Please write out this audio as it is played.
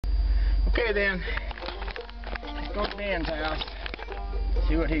Okay then, let's go to Dan's house,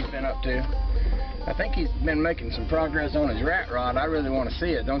 see what he's been up to. I think he's been making some progress on his rat rod. I really want to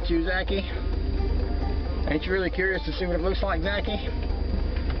see it, don't you, Zacky? Ain't you really curious to see what it looks like, Zacky?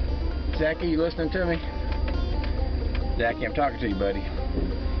 Zacky, you listening to me? Zacky, I'm talking to you, buddy.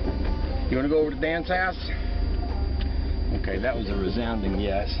 You want to go over to Dan's house? Okay, that was a resounding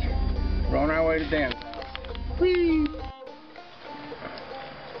yes. We're on our way to Dan's house. Whee!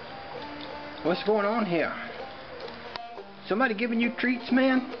 What's going on here? Somebody giving you treats,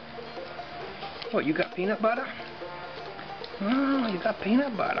 man? What, you got peanut butter? Oh, you got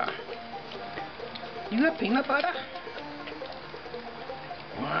peanut butter. You got peanut butter?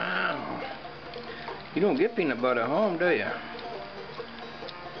 Wow. You don't get peanut butter at home, do you?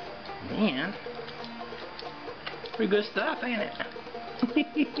 Man. Pretty good stuff, ain't it?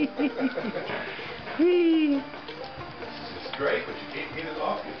 This is great, but you can't get it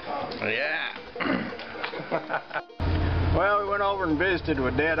off your tongue. Yeah. Well, we went over and visited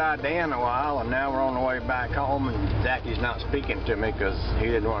with Dead-Eye Dan a while, and now we're on the way back home, and Zacky's not speaking to me because he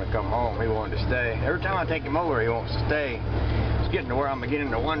didn't want to come home. He wanted to stay. Every time I take him over, he wants to stay. It's getting to where I'm beginning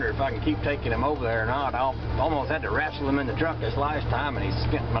to wonder if I can keep taking him over there or not. I almost had to wrestle him in the truck this last time, and he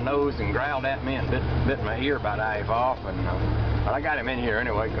skinned my nose and growled at me and bit my ear about half off. But I got him in here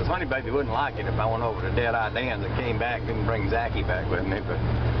anyway, because Honey Baby wouldn't like it if I went over to Dead-Eye Dan's and came back and didn't bring Zacky back with me. But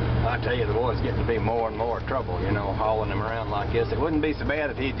I tell you, the boy's getting to be more and more trouble, you know, hauling him around like this. It wouldn't be so bad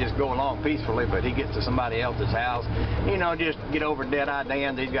if he'd just go along peacefully, but he gets to somebody else's house, you know, just get over to Dead-Eye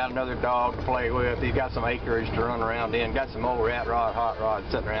Dan's. He's got another dog to play with. He's got some acreage to run around in. Got some old rat rod, hot rod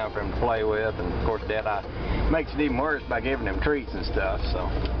sitting around for him to play with. And, of course, Dead-Eye makes it even worse by giving him treats and stuff. So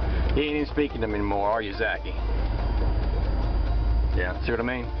he ain't even speaking to me anymore, are you, Zacky? Yeah, see what I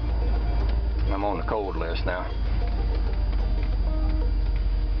mean? I'm on the cold list now.